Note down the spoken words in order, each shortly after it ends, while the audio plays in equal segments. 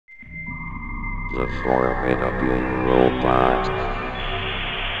The formidable robot.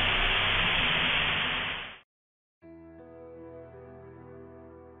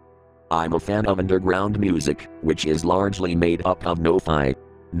 I'm a fan of underground music, which is largely made up of lo-fi.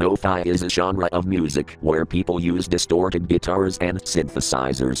 Lo-fi is a genre of music where people use distorted guitars and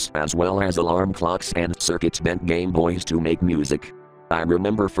synthesizers as well as alarm clocks and circuit-bent Game Boys to make music. I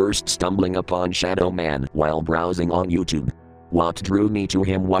remember first stumbling upon Shadow Man while browsing on YouTube. What drew me to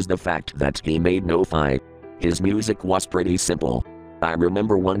him was the fact that he made lo-fi. His music was pretty simple. I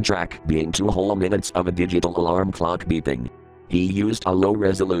remember one track being 2 whole minutes of a digital alarm clock beeping. He used a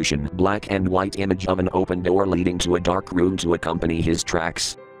low-resolution black and white image of an open door leading to a dark room to accompany his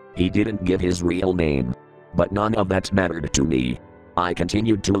tracks. He didn't give his real name. But none of that mattered to me. I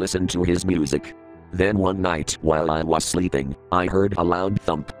continued to listen to his music. Then one night while I was sleeping, I heard a loud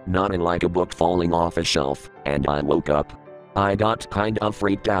thump, nothing like a book falling off a shelf, and I woke up. I got kind of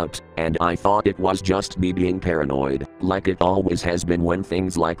freaked out, and I thought it was just me being paranoid, like it always has been when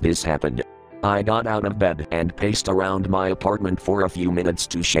things like this happened. I got out of bed and paced around my apartment for a few minutes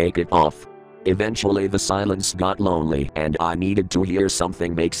to shake it off. Eventually the silence got lonely and I needed to hear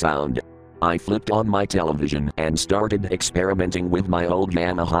something make sound. I flipped on my television and started experimenting with my old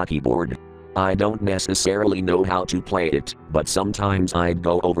Yamaha keyboard. I don't necessarily know how to play it, but sometimes I'd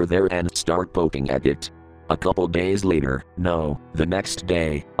go over there and start poking at it. A couple days later, the next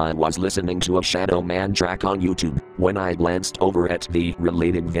day, I was listening to a Shadow Man track on YouTube when I glanced over at the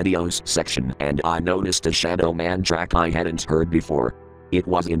related videos section and I noticed a Shadow Man track I hadn't heard before. It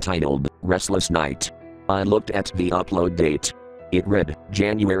was entitled Restless Night. I looked at the upload date. It read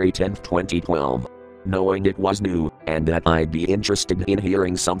January 10, 2012. Knowing it was new and that I'd be interested in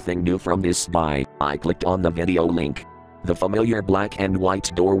hearing something new from this guy, I clicked on the video link. The familiar black and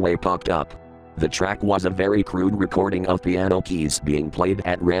white doorway popped up. The track was a very crude recording of piano keys being played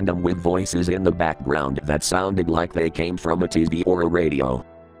at random with voices in the background that sounded like they came from a TV or a radio.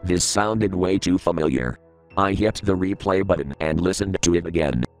 This sounded way too familiar. I hit the replay button and listened to it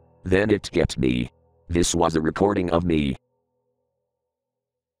again. Then it hit me. This was a recording of me,